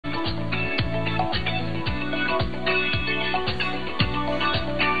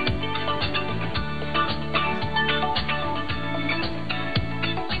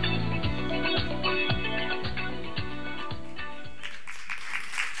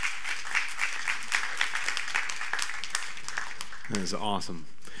That is awesome.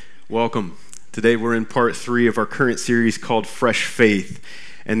 Welcome. Today we're in part 3 of our current series called Fresh Faith.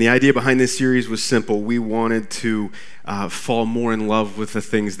 And the idea behind this series was simple. We wanted to fall more in love with the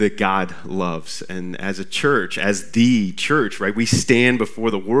things that God loves. And as a church, as the church, right, we stand before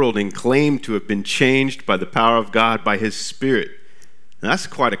the world and claim to have been changed by the power of God, by His Spirit. And that's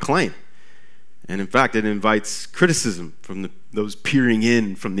quite a claim. And in fact, it invites criticism from those peering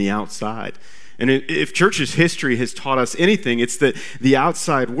in from the outside. And if church's history has taught us anything, it's that the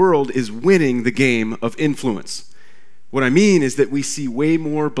outside world is winning the game of influence. What I mean is that we see way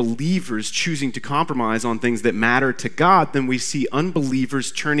more believers choosing to compromise on things that matter to God than we see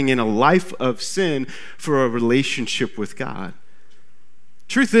unbelievers turning in a life of sin for a relationship with God.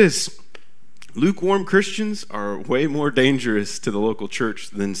 Truth is, lukewarm Christians are way more dangerous to the local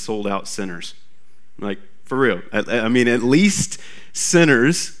church than sold-out sinners. Like, for real. I mean, at least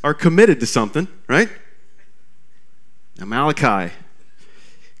sinners are committed to something, right? Now, Malachi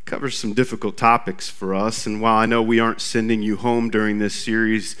covers some difficult topics for us, and while I know we aren't sending you home during this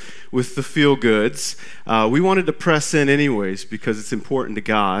series with the feel-goods, we wanted to press in anyways because it's important to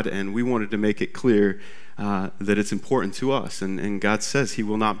God, and we wanted to make it clear that it's important to us, and God says He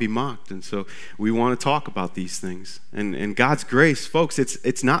will not be mocked, and so we want to talk about these things. And God's grace, folks,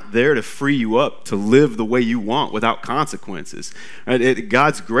 it's not there to free you up to live the way you want without consequences. Right?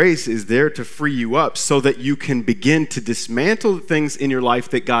 God's grace is there to free you up so that you can begin to dismantle the things in your life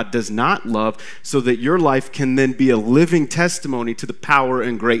that God does not love, so that your life can then be a living testimony to the power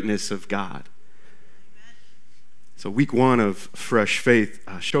and greatness of God. So week 1 of Fresh Faith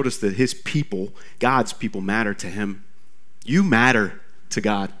showed us that His people, God's people, matter to Him. You matter to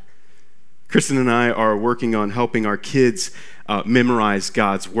God. Kristen and I are working on helping our kids memorize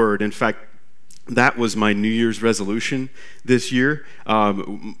God's Word. In fact, that was my New Year's resolution this year.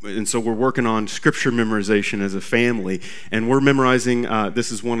 And so we're working on scripture memorization as a family. And we're memorizing,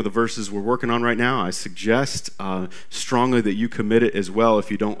 this is one of the verses we're working on right now. I suggest strongly that you commit it as well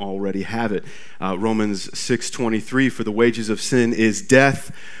if you don't already have it. Romans 6:23, for the wages of sin is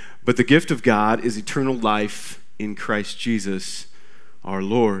death, but the gift of God is eternal life in Christ Jesus our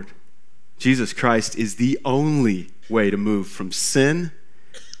Lord. Jesus Christ is the only way to move from sin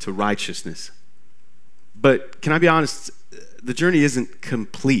to righteousness. But can I be honest, the journey isn't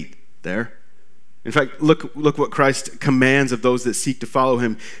complete there. In fact, look what Christ commands of those that seek to follow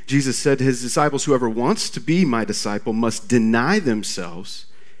Him. Jesus said to His disciples, whoever wants to be my disciple must deny themselves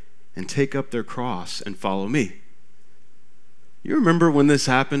and take up their cross and follow me. You remember when this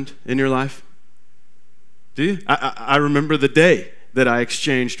happened in your life? Do you? I remember the day that I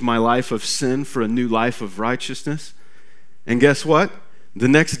exchanged my life of sin for a new life of righteousness. And guess what? The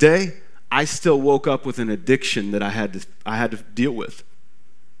next day, I still woke up with an addiction that I had to deal with.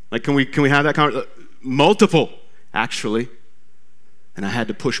 Like, can we have that conversation? Multiple, actually. And I had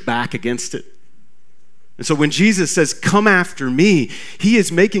to push back against it. And so when Jesus says, come after me, He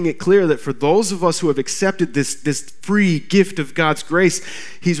is making it clear that for those of us who have accepted this free gift of God's grace,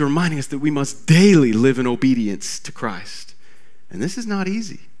 He's reminding us that we must daily live in obedience to Christ. And this is not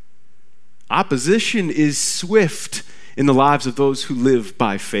easy. Opposition is swift in the lives of those who live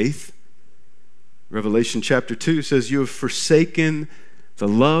by faith. Revelation chapter 2 says, you have forsaken the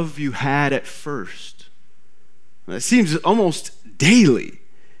love you had at first. It seems almost daily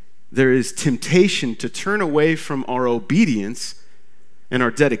there is temptation to turn away from our obedience and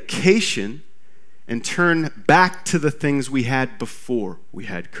our dedication and turn back to the things we had before we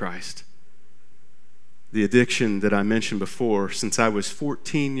had Christ. The addiction that I mentioned before, since I was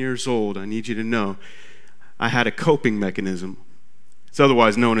 14 years old, I need you to know, I had a coping mechanism. It's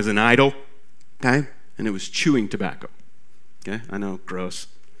otherwise known as an idol. Okay? And it was chewing tobacco. Okay? I know, gross.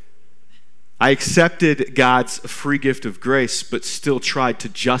 I accepted God's free gift of grace, but still tried to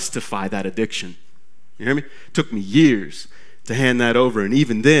justify that addiction. You hear me? It took me years to hand that over, and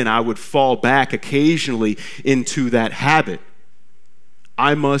even then I would fall back occasionally into that habit.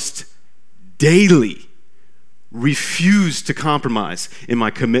 I must daily refuse to compromise in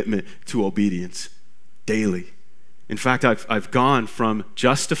my commitment to obedience. Daily. In fact, I've gone from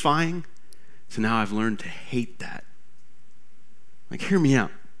justifying so now I've learned to hate that. Like, hear me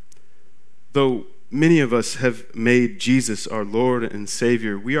out. Though many of us have made Jesus our Lord and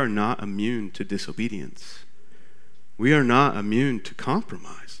Savior, we are not immune to disobedience. We are not immune to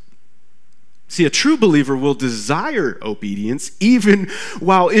compromise. See, a true believer will desire obedience even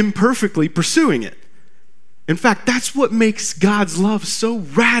while imperfectly pursuing it. In fact, that's what makes God's love so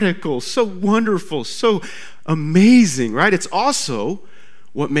radical, so wonderful, so amazing, right? It's also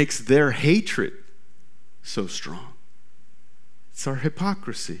what makes their hatred so strong. It's our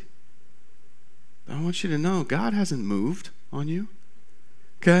hypocrisy. I want you to know God hasn't moved. on you.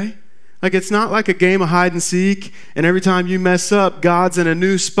 Okay? Like, it's not like a game of hide and seek, and every time you mess up, God's in a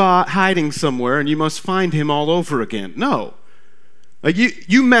new spot hiding somewhere, and you must find him all over again. No. Like,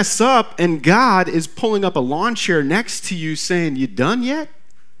 you mess up, and God is pulling up a lawn chair next to you saying, you done yet?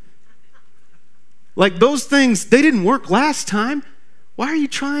 Like, those things, they didn't work last time. Why are you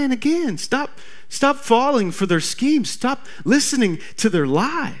trying again? Stop falling for their schemes. Stop listening to their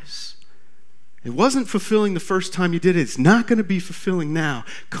lies. It wasn't fulfilling the first time you did it. It's not going to be fulfilling now.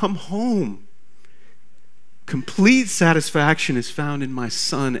 Come home. Complete satisfaction is found in my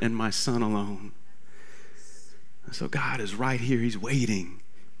Son and my Son alone. So God is right here. He's waiting.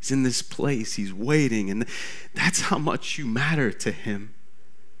 He's in this place. He's waiting. And that's how much you matter to him.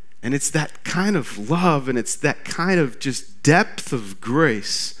 And it's that kind of love and it's that kind of just depth of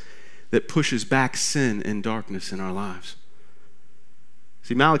grace that pushes back sin and darkness in our lives.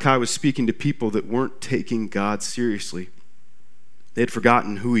 See, Malachi was speaking to people that weren't taking God seriously. They had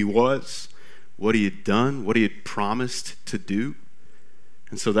forgotten who he was, what he had done, what he had promised to do.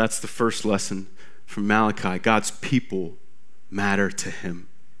 And so that's the first lesson from Malachi. God's people matter to him.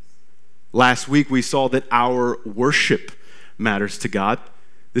 Last week we saw that our worship matters to God.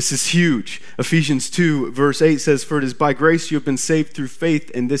 This is huge. Ephesians 2 verse 8 says, "For it is by grace you have been saved through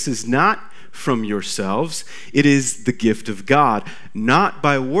faith, and this is not from yourselves. It is the gift of God, not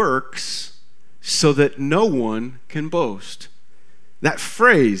by works, so that no one can boast." That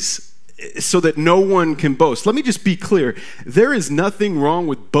phrase, so that no one can boast. Let me just be clear. There is nothing wrong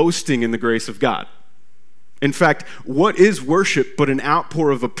with boasting in the grace of God. In fact, what is worship but an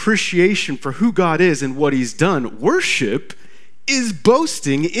outpour of appreciation for who God is and what he's done? Worship is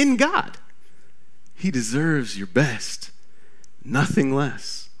boasting in God. He deserves your best, nothing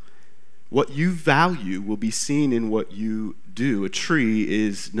less. What you value will be seen in what you do. A tree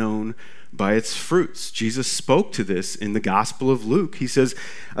is known by its fruits. Jesus spoke to this in the Gospel of Luke. He says,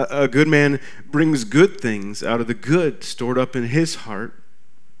 a good man brings good things out of the good stored up in his heart,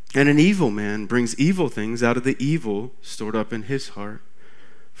 and an evil man brings evil things out of the evil stored up in his heart.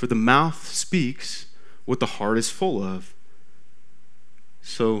 For the mouth speaks what the heart is full of.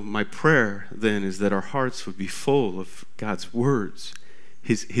 So my prayer then is that our hearts would be full of God's words,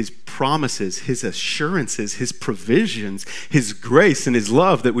 his promises, his assurances, his provisions, his grace and his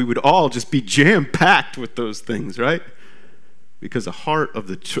love, that we would all just be jam-packed with those things, right? Because the heart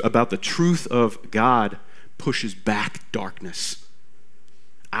of about the truth of God pushes back darkness.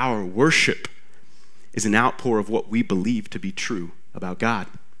 Our worship is an outpour of what we believe to be true about God.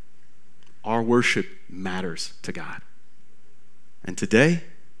 Our worship matters to God. And today,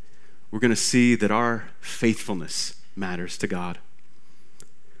 we're going to see that our faithfulness matters to God.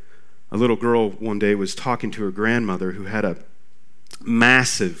 A little girl one day was talking to her grandmother who had a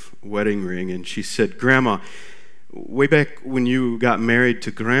massive wedding ring, and she said, "Grandma, way back when you got married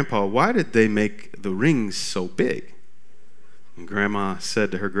to Grandpa, why did they make the rings so big?" And Grandma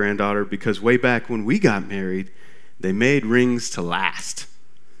said to her granddaughter, "Because way back when we got married, they made rings to last."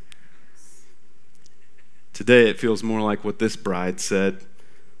 Today, it feels more like what this bride said.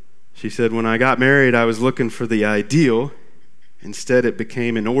 She said, "When I got married, I was looking for the ideal. Instead, it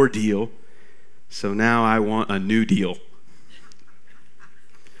became an ordeal. So now I want a new deal."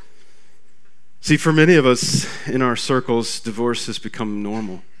 See, for many of us in our circles, divorce has become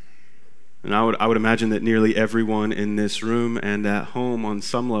normal. And I would imagine that nearly everyone in this room and at home on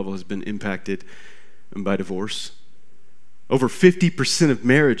some level has been impacted by divorce. Over 50% of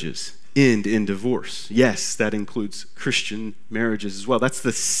marriages end in divorce. Yes, that includes Christian marriages as well. That's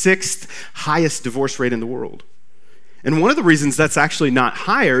the 6th highest divorce rate in the world. And one of the reasons that's actually not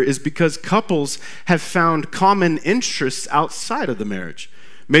higher is because couples have found common interests outside of the marriage.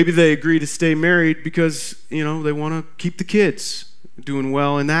 Maybe they agree to stay married because, they want to keep the kids doing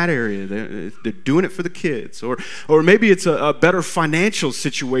well in that area. They're doing it for the kids. Or maybe it's a better financial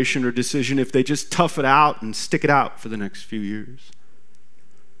situation or decision if they just tough it out and stick it out for the next few years.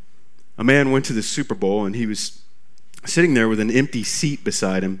 A man went to the Super Bowl, and he was sitting there with an empty seat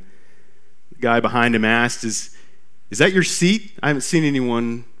beside him. The guy behind him asked, Is that your seat? I haven't seen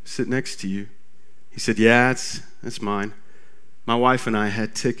anyone sit next to you." He said, "Yeah, that's mine. My wife and I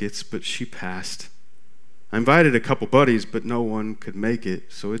had tickets, but she passed. I invited a couple buddies, but no one could make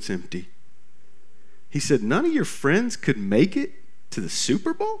it, so it's empty." He said, "None of your friends could make it to the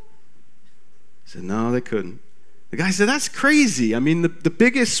Super Bowl?" He said, "No, they couldn't." The guy said, "That's crazy. I mean, the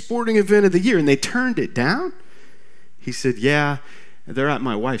biggest sporting event of the year, and they turned it down?" He said, "Yeah, they're at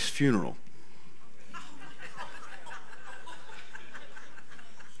my wife's funeral."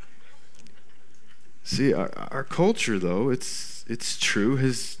 See, our culture, though, it's true,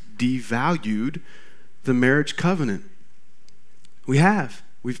 has devalued the marriage covenant. We have.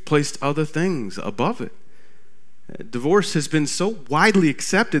 We've placed other things above it. Divorce has been so widely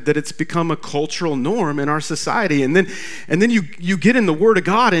accepted that it's become a cultural norm in our society. And then you get in the Word of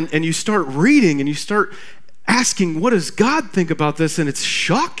God and you start reading and you start asking, what does God think about this? And it's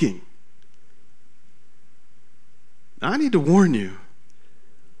shocking. I need to warn you,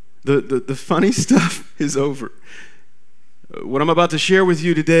 the funny stuff is over. What I'm about to share with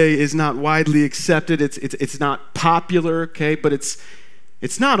you today is not widely accepted. It's not popular, okay? But it's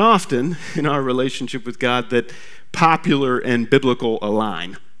not often in our relationship with God that popular and biblical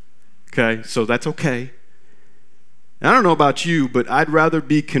align, okay? So that's okay. And I don't know about you, but I'd rather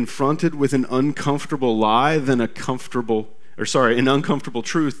be confronted with an uncomfortable lie than an uncomfortable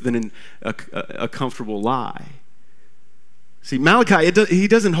truth than a comfortable lie. See, Malachi, he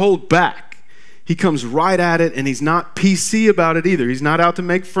doesn't hold back. He comes right at it, and he's not PC about it either. He's not out to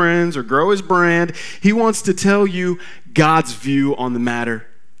make friends or grow his brand. He wants to tell you God's view on the matter.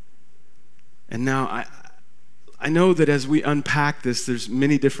 And now I know that as we unpack this, there's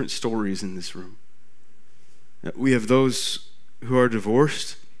many different stories in this room. We have those who are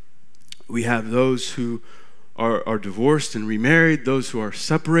divorced. We have those who are divorced and remarried, those who are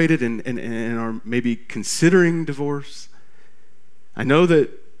separated and are maybe considering divorce. I know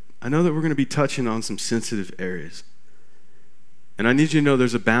that we're going to be touching on some sensitive areas. And I need you to know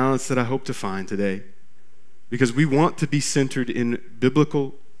there's a balance that I hope to find today, because we want to be centered in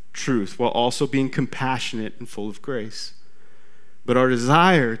biblical truth while also being compassionate and full of grace. But our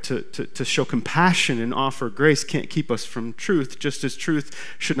desire to show compassion and offer grace can't keep us from truth, just as truth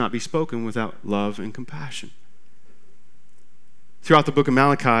should not be spoken without love and compassion. Throughout the book of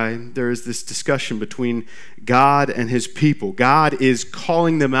Malachi, there is this discussion between God and his people. God is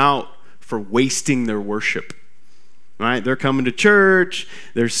calling them out for wasting their worship. Right? They're coming to church,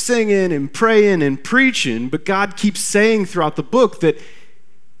 they're singing and praying and preaching, but God keeps saying throughout the book that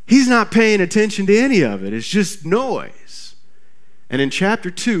he's not paying attention to any of it. It's just noise. And in chapter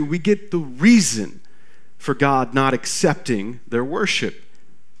 2, we get the reason for God not accepting their worship.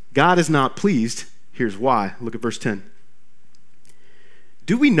 God is not pleased. Here's why. Look at verse 10.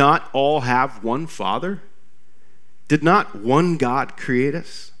 Do we not all have one Father? Did not one God create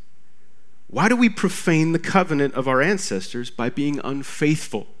us? Why do we profane the covenant of our ancestors by being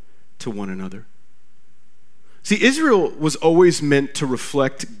unfaithful to one another? See, Israel was always meant to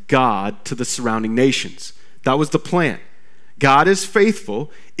reflect God to the surrounding nations. That was the plan. God is faithful.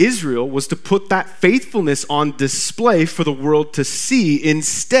 Israel was to put that faithfulness on display for the world to see.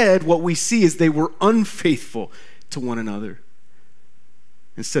 Instead, what we see is they were unfaithful to one another.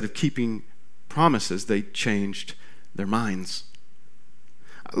 Instead of keeping promises, they changed their minds.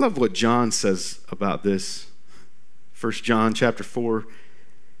 I love what John says about this. 1 John chapter 4.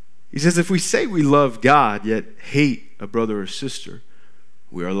 He says, if we say we love God, yet hate a brother or sister,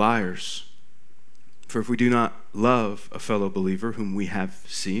 we are liars. For if we do not love a fellow believer whom we have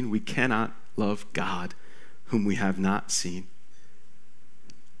seen, we cannot love God whom we have not seen.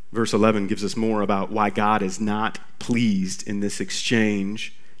 Verse 11 gives us more about why God is not pleased in this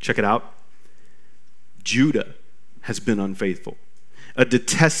exchange. Check it out. Judah has been unfaithful. A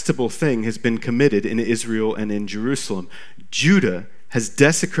detestable thing has been committed in Israel and in Jerusalem. Judah has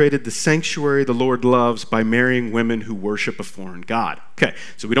desecrated the sanctuary the Lord loves by marrying women who worship a foreign god. Okay,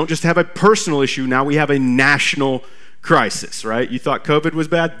 so we don't just have a personal issue, now we have a national crisis, right? You thought COVID was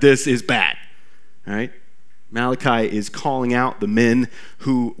bad? This is bad, all right? Malachi is calling out the men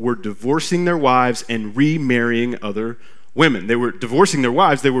who were divorcing their wives and remarrying other women. They were divorcing their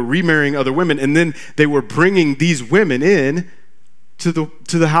wives, they were remarrying other women, and then they were bringing these women in to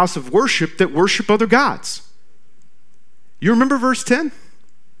the house of worship that worship other gods. You remember verse 10?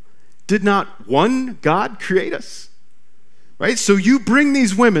 Did not one God create us? Right? So you bring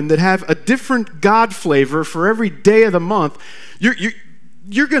these women that have a different God flavor for every day of the month.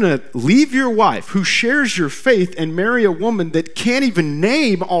 You're going to leave your wife who shares your faith and marry a woman that can't even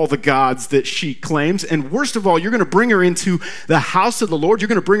name all the gods that she claims. And worst of all, you're going to bring her into the house of the Lord. You're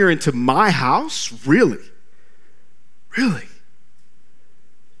going to bring her into my house? Really? Really?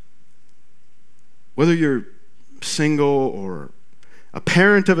 Whether you're single or a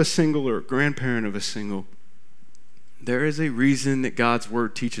parent of a single or a grandparent of a single, there is a reason that God's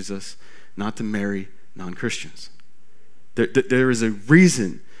word teaches us not to marry non-Christians. There is a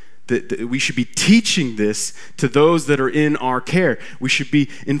reason that we should be teaching this to those that are in our care. We should be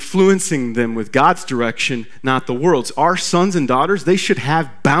influencing them with God's direction, not the world's. Our sons and daughters, they should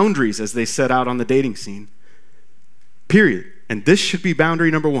have boundaries as they set out on the dating scene. Period. And this should be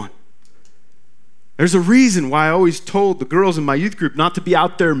boundary number one. There's a reason why I always told the girls in my youth group not to be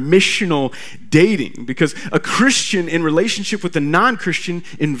out there missional dating, because a Christian in relationship with a non-Christian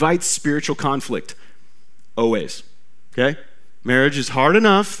invites spiritual conflict. Always. Okay? Marriage is hard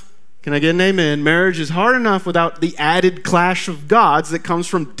enough. Can I get an amen? Marriage is hard enough without the added clash of gods that comes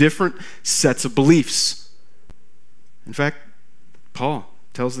from different sets of beliefs. In fact, Paul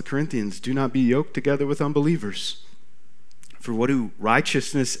tells the Corinthians, do not be yoked together with unbelievers. For what do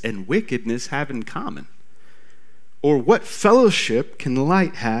righteousness and wickedness have in common? Or what fellowship can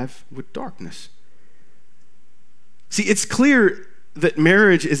light have with darkness? See, it's clear that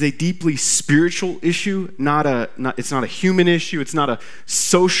marriage is a deeply spiritual issue, it's not a human issue, it's not a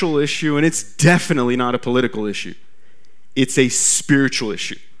social issue, and it's definitely not a political issue. It's a spiritual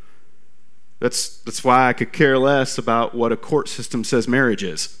issue. That's why I could care less about what a court system says marriage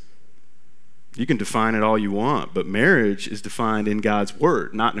is. You can define it all you want, but marriage is defined in God's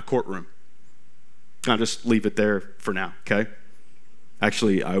word, not in a courtroom. I'll just leave it there for now, okay?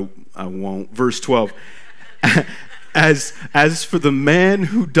 Actually, I won't. Verse 12. As for the man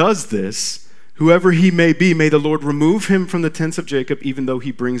who does this, whoever he may be, may the Lord remove him from the tents of Jacob, even though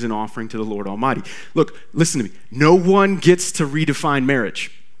he brings an offering to the Lord Almighty. Look, listen to me. No one gets to redefine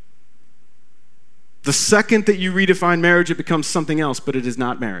marriage. The second that you redefine marriage, it becomes something else, but it is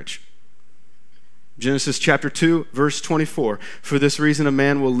not marriage. Genesis chapter 2, verse 24. For this reason, a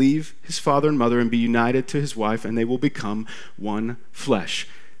man will leave his father and mother and be united to his wife, and they will become one flesh.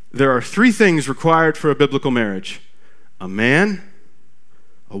 There are three things required for a biblical marriage: a man,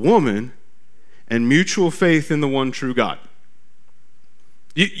 a woman, and mutual faith in the one true God.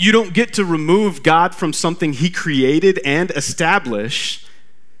 You don't get to remove God from something he created and established.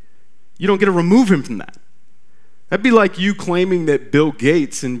 You don't get to remove him from that. That'd be like you claiming that Bill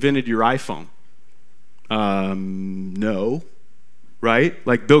Gates invented your iPhone. No, right?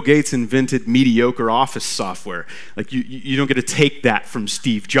 Like Bill Gates invented mediocre office software. Like you don't get to take that from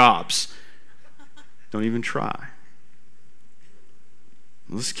Steve Jobs. Don't even try.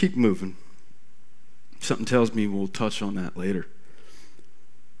 Let's keep moving. Something tells me we'll touch on that later.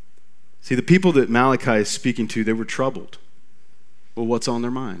 See, the people that Malachi is speaking to, they were troubled. Well, what's on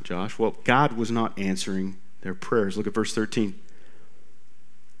their mind, Josh? Well, God was not answering their prayers. Look at verse 13.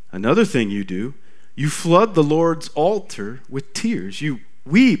 Another thing you do, you flood the Lord's altar with tears. You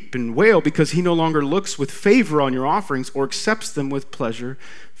weep and wail because he no longer looks with favor on your offerings or accepts them with pleasure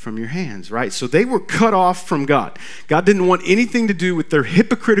from your hands, right? So they were cut off from God. God didn't want anything to do with their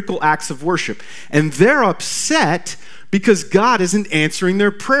hypocritical acts of worship. And they're upset because God isn't answering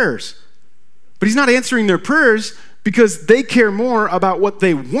their prayers. But he's not answering their prayers because they care more about what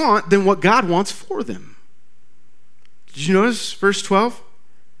they want than what God wants for them. Did you notice verse 12?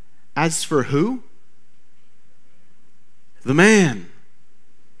 As for who? The man.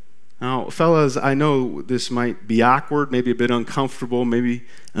 Now, fellas, I know this might be awkward, maybe a bit uncomfortable, maybe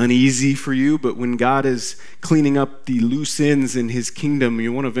uneasy for you, but when God is cleaning up the loose ends in his kingdom,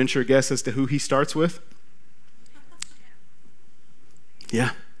 you want to venture a guess as to who he starts with?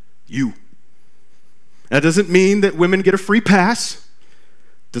 Yeah, you. That doesn't mean that women get a free pass.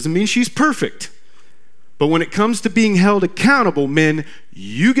 Doesn't mean she's perfect. But when it comes to being held accountable, men,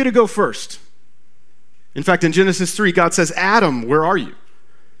 you get to go first. In fact, in Genesis 3, God says, Adam, where are you?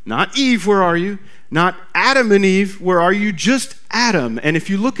 Not Eve, where are you? Not Adam and Eve, where are you? Just Adam. And if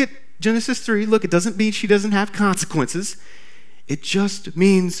you look at Genesis 3, look, it doesn't mean she doesn't have consequences. It just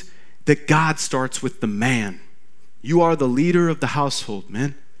means that God starts with the man. You are the leader of the household,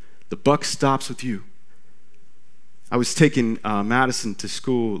 man. The buck stops with you. I was taking Madison to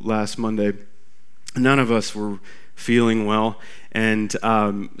school last Monday. None of us were feeling well. And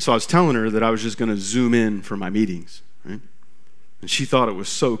so I was telling her that I was just going to Zoom in for my meetings, right? And she thought it was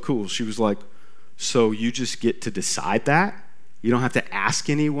so cool. She was like, so you just get to decide that? You don't have to ask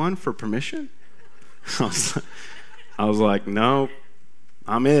anyone for permission? I was like, no,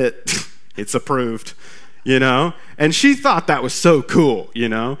 I'm it. It's approved, you know? And she thought that was so cool, you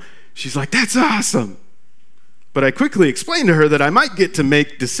know? She's like, that's awesome. But I quickly explained to her that I might get to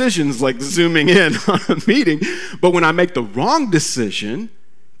make decisions like zooming in on a meeting, but when I make the wrong decision,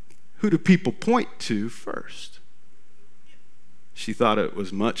 who do people point to first? She thought it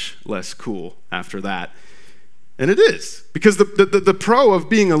was much less cool after that. And it is, because the pro of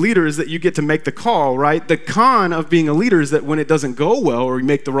being a leader is that you get to make the call, right? The con of being a leader is that when it doesn't go well or you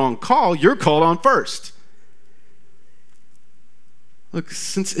make the wrong call, you're called on first. Look,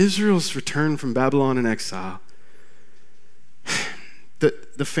 since Israel's return from Babylon in exile,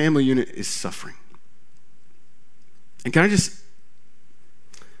 the family unit is suffering. And can I just,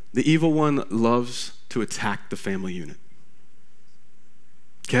 the evil one loves to attack the family unit.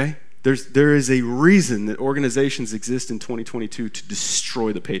 Okay? There is a reason that organizations exist in 2022 to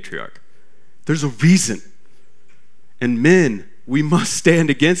destroy the patriarch. There's a reason. And men, we must stand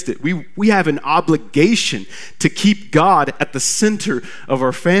against it. We have an obligation to keep God at the center of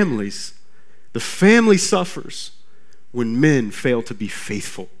our families. The family suffers when men fail to be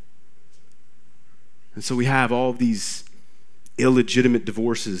faithful. And so we have all these illegitimate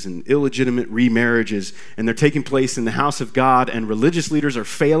divorces and illegitimate remarriages, and they're taking place in the house of God, and religious leaders are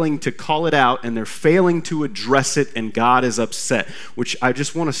failing to call it out, and they're failing to address it, and God is upset, which I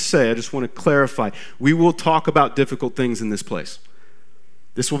just want to clarify. We will talk about difficult things in this place.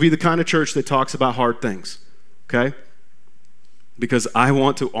 This will be the kind of church that talks about hard things, okay? Because I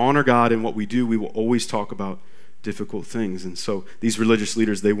want to honor God in what we do. We will always talk about difficult things. And so these religious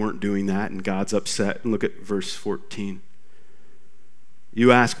leaders, they weren't doing that, and God's upset. And look at verse 14.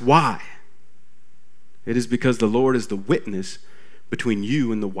 You ask, why? It is because the Lord is the witness between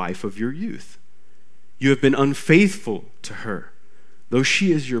you and the wife of your youth. You have been unfaithful to her, though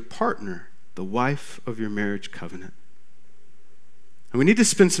she is your partner, the wife of your marriage covenant. And we need to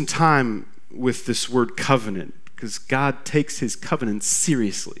spend some time with this word covenant, because God takes his covenant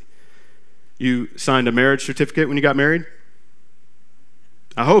seriously. You signed a marriage certificate when you got married?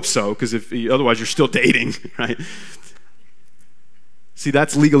 I hope so, because otherwise you're still dating, right? See,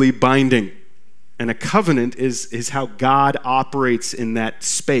 that's legally binding. And a covenant is how God operates in that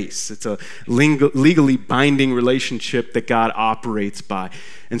space. It's a legally binding relationship that God operates by.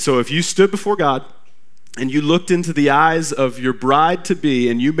 And so if you stood before God and you looked into the eyes of your bride-to-be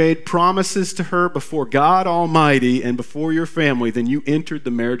and you made promises to her before God Almighty and before your family, then you entered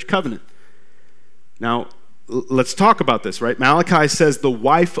the marriage covenant. Now, let's talk about this, right? Malachi says the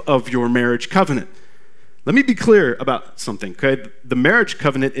wife of your marriage covenant. Let me be clear about something, okay? The marriage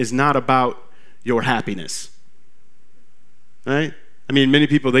covenant is not about your happiness, right? I mean, many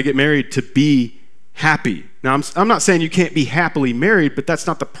people, they get married to be happy. Now, I'm not saying you can't be happily married, but that's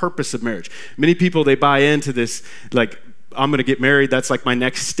not the purpose of marriage. Many people, they buy into this, like, I'm going to get married. That's like my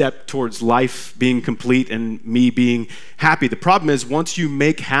next step towards life being complete and me being happy. The problem is once you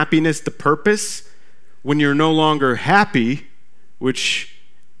make happiness the purpose, when you're no longer happy, which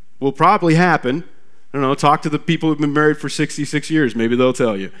will probably happen, I don't know, talk to the people who've been married for 66 years. Maybe they'll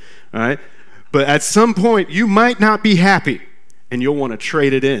tell you, all right? But at some point, you might not be happy, and you'll want to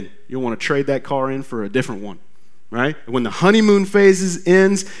trade it in. You'll want to trade that car in for a different one, right? When the honeymoon phase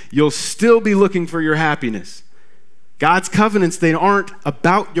ends, you'll still be looking for your happiness. God's covenants, they aren't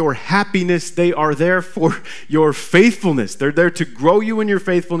about your happiness. They are there for your faithfulness. They're there to grow you in your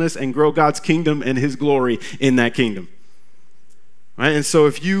faithfulness and grow God's kingdom and his glory in that kingdom. Right? And so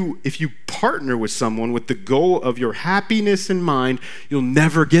if you partner with someone with the goal of your happiness in mind, you'll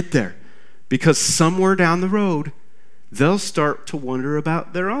never get there, because somewhere down the road, they'll start to wonder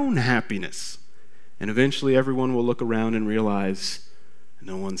about their own happiness. And eventually everyone will look around and realize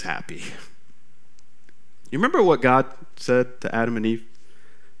no one's happy. You remember what God said to Adam and Eve?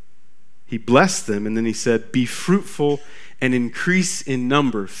 He blessed them, and then he said, be fruitful and increase in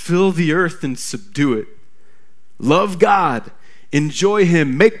number. Fill the earth and subdue it. Love God. Enjoy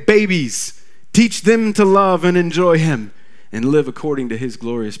him. Make babies. Teach them to love and enjoy him, and live according to his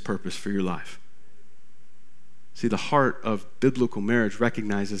glorious purpose for your life. See, the heart of biblical marriage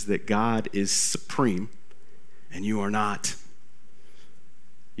recognizes that God is supreme and you are not.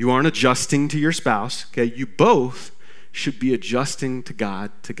 You aren't adjusting to your spouse, okay? You both should be adjusting to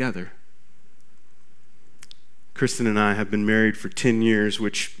God together. Kristen and I have been married for 10 years,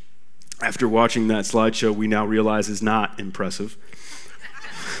 which after watching that slideshow, we now realize is not impressive.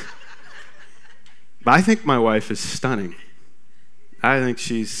 But I think my wife is stunning. I think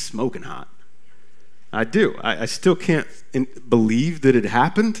she's smoking hot. I do. I still can't believe that it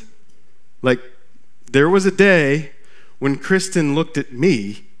happened. Like, there was a day when Kristen looked at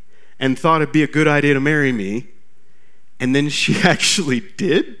me and thought it'd be a good idea to marry me, and then she actually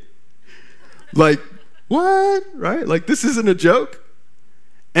did. Like, what? Right? Like, this isn't a joke.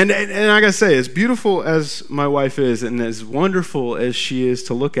 And I gotta say, as beautiful as my wife is and as wonderful as she is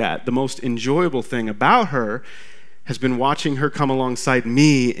to look at, the most enjoyable thing about her has been watching her come alongside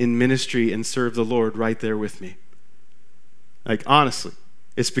me in ministry and serve the Lord right there with me. Like, honestly,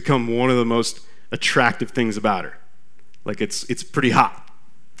 it's become one of the most attractive things about her. Like, it's pretty hot,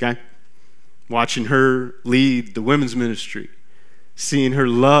 okay? Watching her lead the women's ministry, seeing her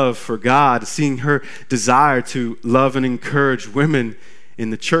love for God, seeing her desire to love and encourage women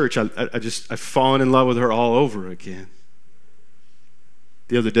in the church, I've fallen in love with her all over again.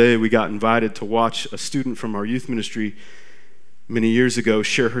 The other day, we got invited to watch a student from our youth ministry many years ago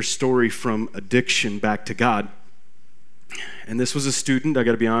share her story from addiction back to God. And this was a student, I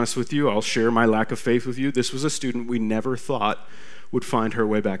got to be honest with you, I'll share my lack of faith with you. This was a student we never thought would find her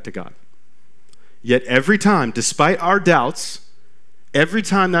way back to God. Yet every time, despite our doubts, every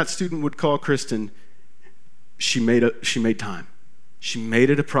time that student would call Kristen, she made time. She made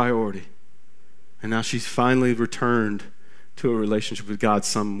it a priority. And now she's finally returned to a relationship with God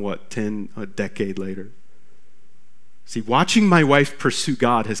a decade later. See, watching my wife pursue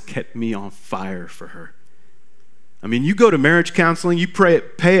God has kept me on fire for her. I mean, you go to marriage counseling, you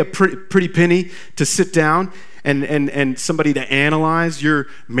pay a pretty penny to sit down and somebody to analyze your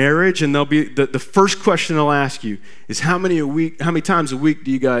marriage, and they'll be the first question they'll ask you is how many times a week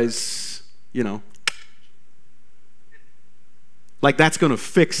do you guys, like that's going to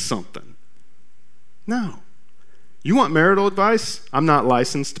fix something. No. You want marital advice? I'm not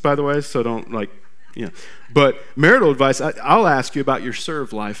licensed, by the way, so don't but marital advice, I'll ask you about your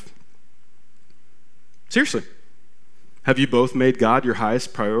serve life. Seriously. Have you both made God your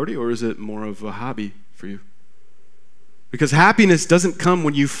highest priority, or is it more of a hobby for you? Because happiness doesn't come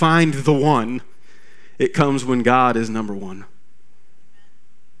when you find the one. It comes when God is number one.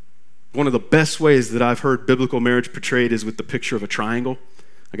 One of the best ways that I've heard biblical marriage portrayed is with the picture of a triangle.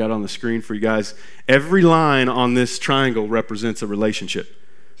 I got it on the screen for you guys. Every line on this triangle represents a relationship,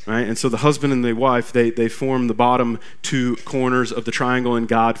 right? And so the husband and the wife, they form the bottom two corners of the triangle, and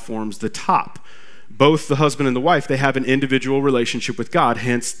God forms the top. Both the husband and the wife, they have an individual relationship with God,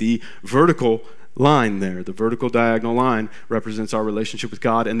 hence the vertical line there. The vertical diagonal line represents our relationship with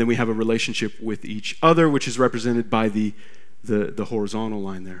God, and then we have a relationship with each other, which is represented by the horizontal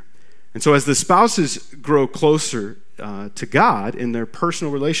line there. And so as the spouses grow closer to God in their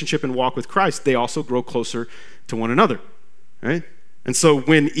personal relationship and walk with Christ, they also grow closer to one another, right? And so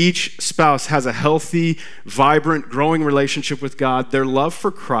when each spouse has a healthy, vibrant, growing relationship with God, their love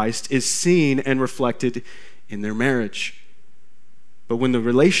for Christ is seen and reflected in their marriage. But when the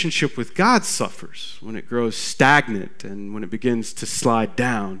relationship with God suffers, when it grows stagnant and when it begins to slide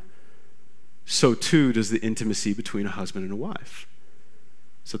down, so too does the intimacy between a husband and a wife.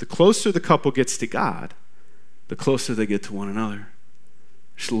 So the closer the couple gets to God, the closer they get to one another.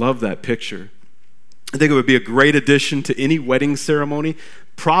 I just love that picture. I think it would be a great addition to any wedding ceremony.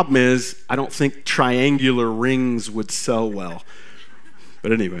 Problem is, I don't think triangular rings would sell well.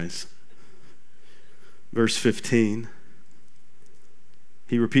 But anyways, verse 15,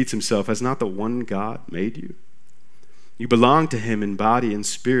 he repeats himself, has not the one God made you? You belong to him in body and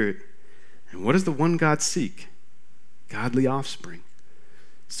spirit. And what does the one God seek? Godly offspring.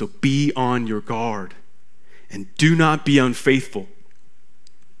 So be on your guard and do not be unfaithful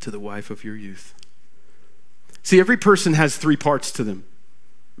to the wife of your youth. See, every person has three parts to them.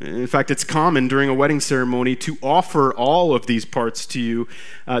 In fact, it's common during a wedding ceremony to offer all of these parts to you,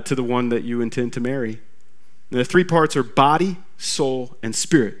 to the one that you intend to marry. And the three parts are body, soul, and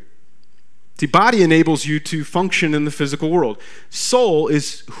spirit. See, body enables you to function in the physical world. Soul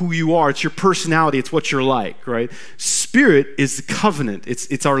is who you are. It's your personality. It's what you're like, right? Spirit is the covenant.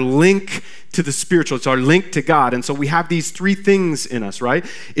 It's our link to the spiritual. It's our link to God. And so we have these three things in us, right?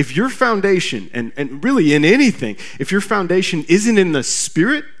 If your foundation, and really in anything, if your foundation isn't in the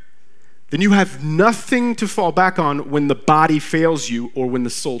spirit, then you have nothing to fall back on when the body fails you or when the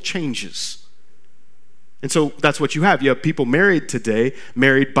soul changes. And so that's what you have. You have people married today,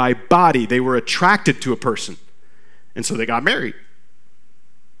 married by body. They were attracted to a person, and so they got married.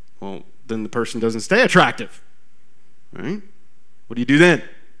 Well, then the person doesn't stay attractive, right? What do you do then?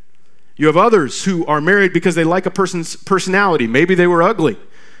 You have others who are married because they like a person's personality. Maybe they were ugly,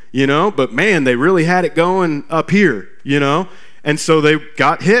 but man, they really had it going up here, and so they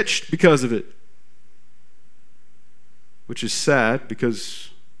got hitched because of it, which is sad because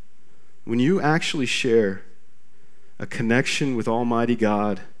when you actually share a connection with Almighty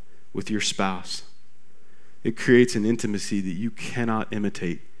God with your spouse, it creates an intimacy that you cannot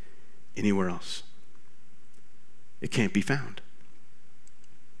imitate anywhere else. It can't be found.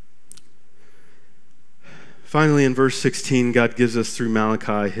 Finally, in verse 16, God gives us through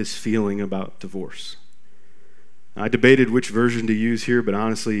Malachi his feeling about divorce. I debated which version to use here, but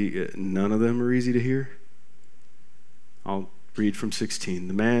honestly, none of them are easy to hear. I'll read from 16.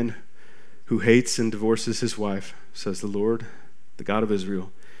 The man who hates and divorces his wife, says the Lord, the God of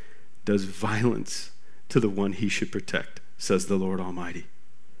Israel, does violence to the one he should protect, says the Lord Almighty.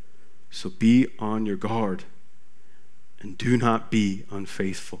 So be on your guard and do not be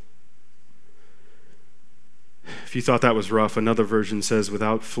unfaithful. If you thought that was rough, another version says,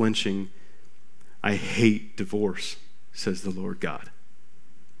 without flinching, I hate divorce, says the Lord God.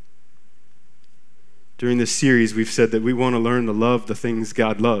 During this series, we've said that we want to learn to love the things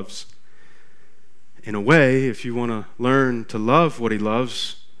God loves. in a way, if you want to learn to love what he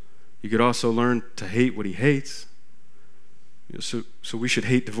loves, you could also learn to hate what he hates. So we should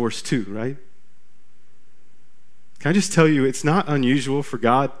hate divorce too, right? Can I just tell you, it's not unusual for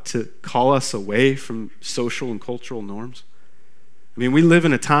God to call us away from social and cultural norms. I mean, we live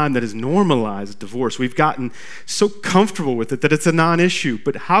in a time that has normalized divorce. We've gotten so comfortable with it that it's a non-issue.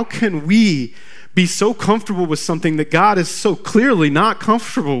 But how can we be so comfortable with something that God is so clearly not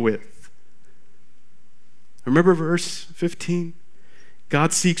comfortable with? Remember verse 15?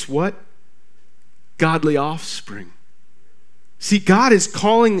 God seeks what? Godly offspring. See, God is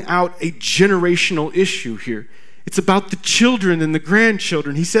calling out a generational issue here. It's about the children and the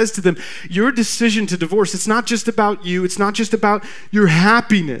grandchildren. He says to them, your decision to divorce, it's not just about you. It's not just about your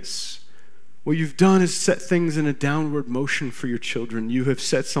happiness. What you've done is set things in a downward motion for your children. You have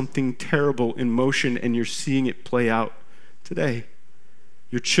set something terrible in motion, and you're seeing it play out today.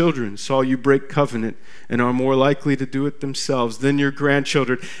 Your children saw you break covenant and are more likely to do it themselves than your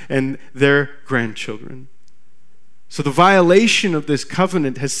grandchildren and their grandchildren. So the violation of this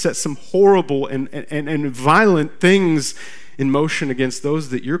covenant has set some horrible and violent things in motion against those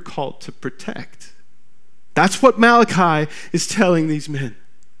that you're called to protect. That's what Malachi is telling these men.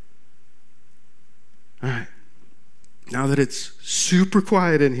 All right. Now that it's super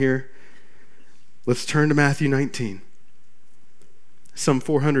quiet in here, let's turn to Matthew 19. Some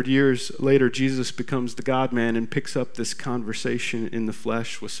 400 years later, Jesus becomes the God-man and picks up this conversation in the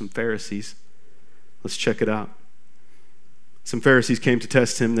flesh with some Pharisees. Let's check it out. Some Pharisees came to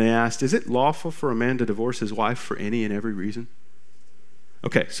test him. They asked, is it lawful for a man to divorce his wife for any and every reason?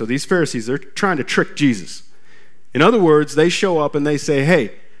 Okay, so these Pharisees, they're trying to trick Jesus. In other words, they show up and they say,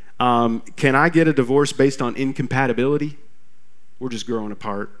 hey, can I get a divorce based on incompatibility? We're just growing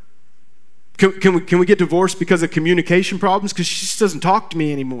apart. Can we get divorced because of communication problems? Because she just doesn't talk to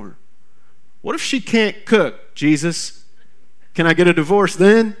me anymore. What if she can't cook, Jesus? Can I get a divorce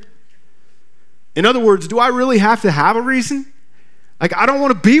then? In other words, do I really have to have a reason? Like, I don't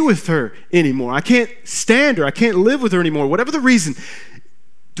want to be with her anymore. I can't stand her. I can't live with her anymore. Whatever the reason,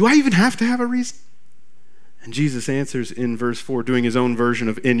 do I even have to have a reason? And Jesus answers in verse 4, doing his own version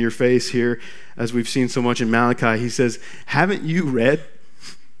of in your face here, as we've seen so much in Malachi. He says, haven't you read?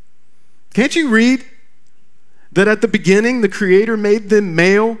 Can't you read that at the beginning the Creator made them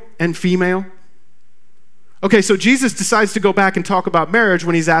male and female? Okay, so Jesus decides to go back and talk about marriage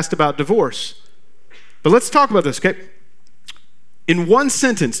when he's asked about divorce. But let's talk about this, okay? In one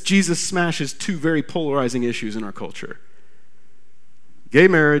sentence, Jesus smashes two very polarizing issues in our culture: gay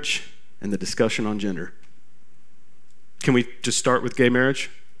marriage and the discussion on gender. Can we just start with gay marriage?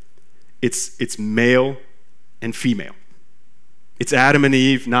 It's male and female. It's Adam and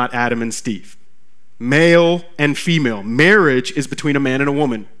Eve, not Adam and Steve. Male and female. Marriage is between a man and a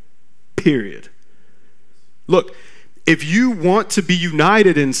woman, period. Look, if you want to be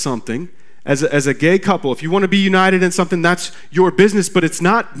united in something, as a gay couple, if you want to be united in something, that's your business, but it's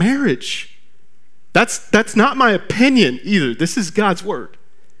not marriage. That's not my opinion either. This is God's word.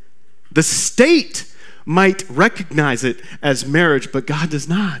 The state might recognize it as marriage, but God does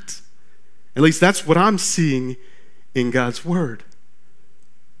not. At least that's what I'm seeing in God's word.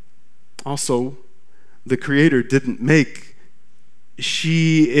 Also, the Creator didn't make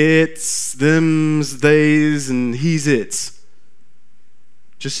she, it's, thems, theys, and he's, it's.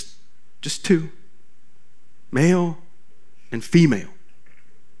 Just two, male and female.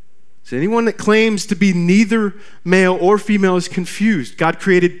 So anyone that claims to be neither male or female is confused. God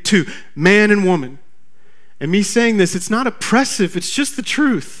created two, man and woman. And me saying this, it's not oppressive, it's just the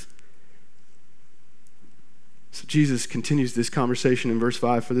truth. So Jesus continues this conversation in verse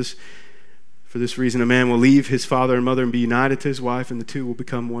 5. For this reason, a man will leave his father and mother and be united to his wife, and the two will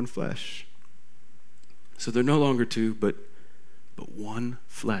become one flesh. So they're no longer two, but one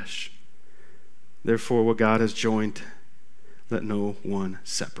flesh. Therefore, what God has joined, let no one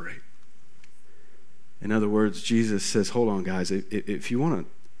separate. In other words, Jesus says, hold on, guys. If you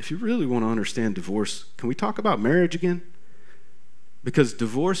really want to understand divorce, can we talk about marriage again? Because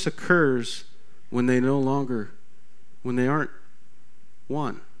divorce occurs when they aren't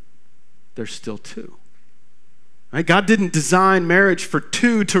one. They're still two. Right? God didn't design marriage for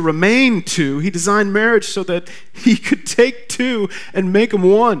two to remain two. He designed marriage so that he could take two and make them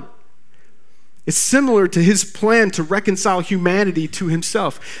one. It's similar to his plan to reconcile humanity to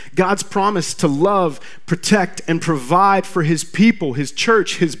himself. God's promise to love, protect, and provide for his people, his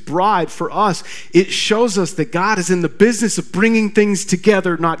church, his bride, for us. It shows us that God is in the business of bringing things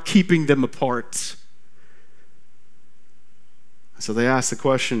together, not keeping them apart. So they ask the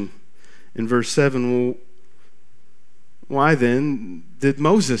question in verse 7, why then did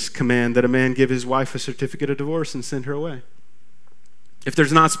Moses command that a man give his wife a certificate of divorce and send her away? If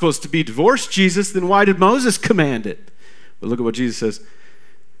there's not supposed to be divorce, Jesus, then why did Moses command it? But look at what Jesus says.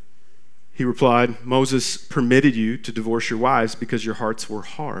 He replied, Moses permitted you to divorce your wives because your hearts were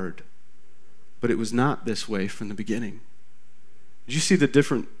hard. But it was not this way from the beginning. Did you see the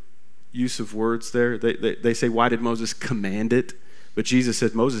different use of words there? They say, why did Moses command it? But Jesus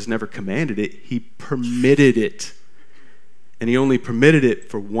said Moses never commanded it. He permitted it. And he only permitted it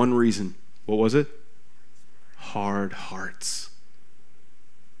for one reason. What was it? Hard hearts.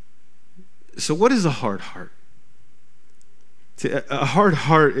 So what is a hard heart? See, a hard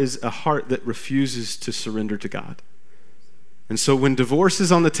heart is a heart that refuses to surrender to God. And so when divorce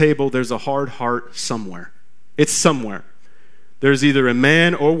is on the table, there's a hard heart somewhere. It's somewhere. There's either a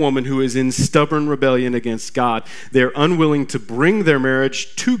man or woman who is in stubborn rebellion against God. They're unwilling to bring their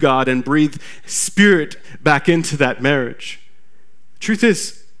marriage to God and breathe spirit back into that marriage. Truth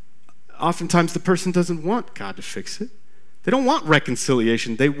is, oftentimes the person doesn't want God to fix it. They don't want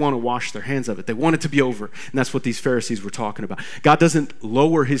reconciliation. They want to wash their hands of it. They want it to be over. And that's what these Pharisees were talking about. God doesn't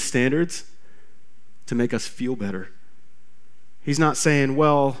lower his standards to make us feel better. He's not saying,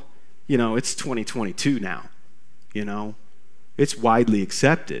 well, it's 2022 now, It's widely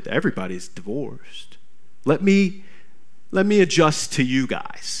accepted. Everybody's divorced. Let me adjust to you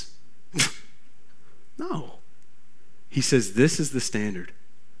guys. No. He says, this is the standard.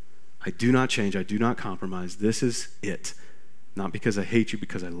 I do not change. I do not compromise. This is it. Not because I hate you,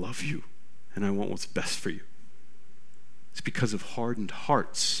 because I love you and I want what's best for you. It's because of hardened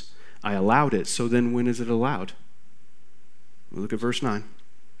hearts. I allowed it. So then when is it allowed? Look at verse 9.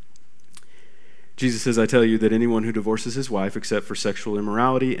 Jesus says, I tell you that anyone who divorces his wife except for sexual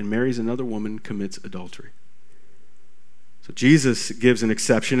immorality and marries another woman commits adultery. So Jesus gives an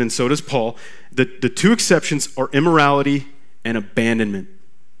exception, and so does Paul. The two exceptions are immorality and abandonment.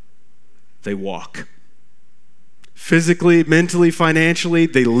 They walk. Physically, mentally, financially,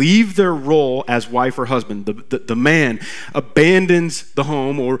 they leave their role as wife or husband. The man abandons the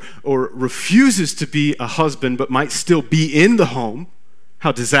home or refuses to be a husband but might still be in the home.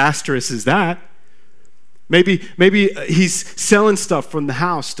 How disastrous is that? Maybe he's selling stuff from the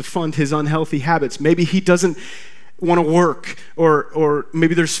house to fund his unhealthy habits. Maybe he doesn't want to work, or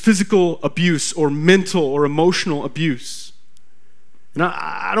maybe there's physical abuse or mental or emotional abuse. And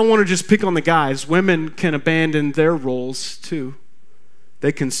I don't want to just pick on the guys. Women can abandon their roles too.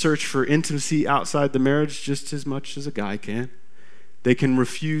 They can search for intimacy outside the marriage just as much as a guy can. They can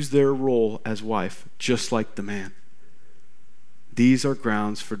refuse their role as wife just like the man. These are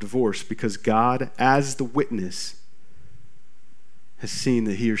grounds for divorce because God, as the witness, has seen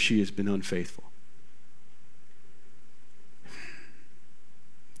that he or she has been unfaithful.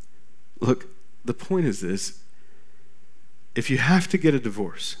 Look, the point is this. If you have to get a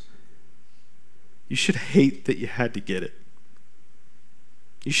divorce, you should hate that you had to get it.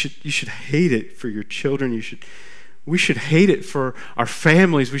 You should hate it for your children. We should hate it for our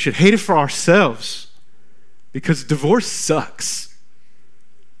families. We should hate it for ourselves. Because divorce sucks.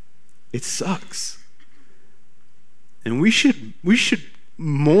 It sucks. And we should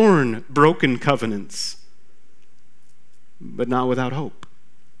mourn broken covenants, but not without hope.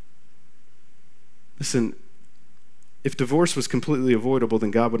 Listen, if divorce was completely avoidable, then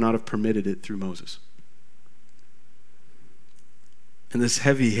God would not have permitted it through Moses. And this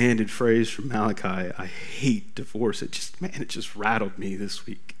heavy-handed phrase from Malachi, I hate divorce, it just rattled me this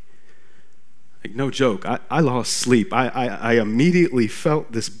week. Like, no joke, I lost sleep. I immediately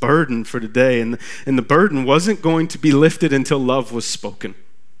felt this burden for today, and the burden wasn't going to be lifted until love was spoken.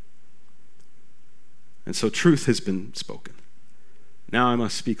 And so truth has been spoken. Now I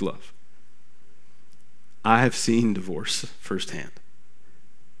must speak love. I have seen divorce firsthand.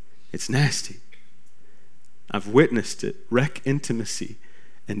 It's nasty. I've witnessed it wreck intimacy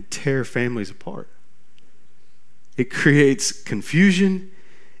and tear families apart. It creates confusion.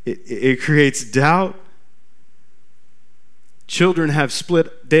 It creates doubt. Children have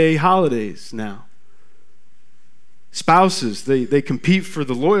split day holidays now. Spouses, they compete for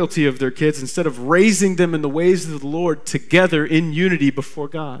the loyalty of their kids instead of raising them in the ways of the Lord together in unity before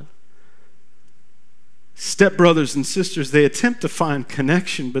God. Stepbrothers and sisters, they attempt to find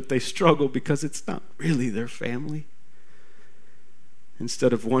connection, but they struggle because it's not really their family.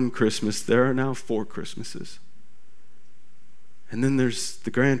 Instead of one Christmas, there are now 4 Christmases. And then there's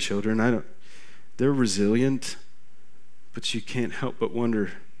the grandchildren. They're resilient, but you can't help but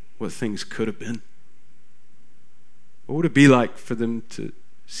wonder what things could have been. What would it be like for them to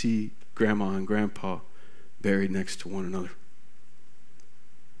see grandma and grandpa buried next to one another?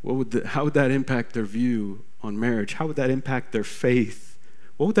 How would that impact their view on marriage? How would that impact their faith?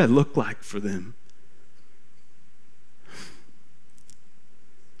 What would that look like for them?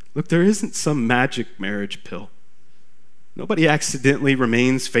 Look, there isn't some magic marriage pill. Nobody accidentally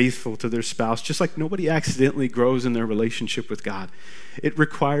remains faithful to their spouse, just like nobody accidentally grows in their relationship with God. It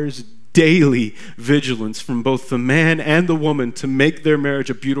requires daily vigilance from both the man and the woman to make their marriage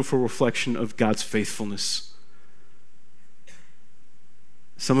a beautiful reflection of God's faithfulness.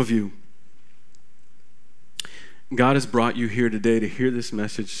 Some of you, God has brought you here today to hear this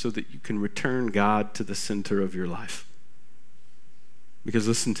message so that you can return God to the center of your life. Because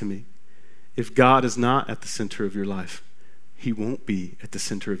listen to me, if God is not at the center of your life, He won't be at the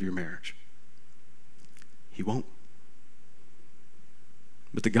center of your marriage. He won't.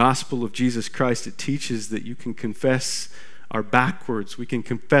 But the gospel of Jesus Christ, it teaches that you can confess our backwards. We can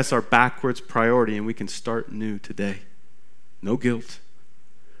confess our backwards priority and we can start new today. No guilt,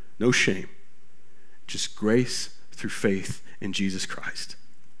 no shame, just grace through faith in Jesus Christ.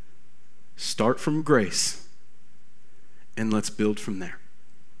 Start from grace and let's build from there.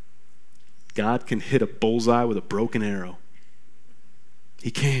 God can hit a bullseye with a broken arrow. He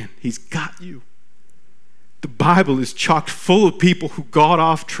can. He's got you. The Bible is chock full of people who got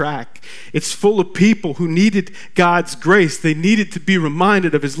off track. It's full of people who needed God's grace. They needed to be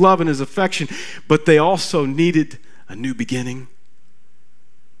reminded of His love and His affection, but they also needed a new beginning.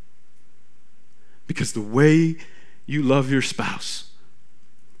 Because the way you love your spouse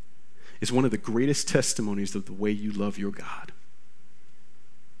is one of the greatest testimonies of the way you love your God.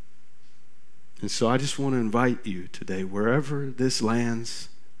 And so I just want to invite you today, wherever this lands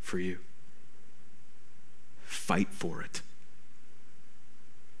for you, fight for it.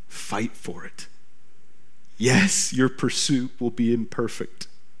 Fight for it. Yes, your pursuit will be imperfect,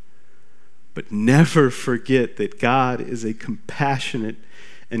 but never forget that God is a compassionate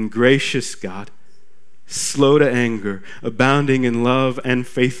and gracious God, slow to anger, abounding in love and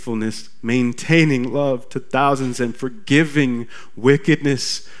faithfulness, maintaining love to thousands, and forgiving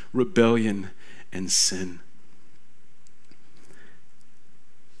wickedness, rebellion, and sin.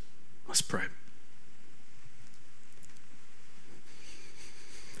 Let's pray.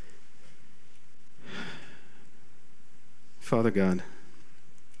 Father God,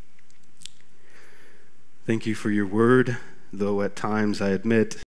 thank you for your word, though at times I admit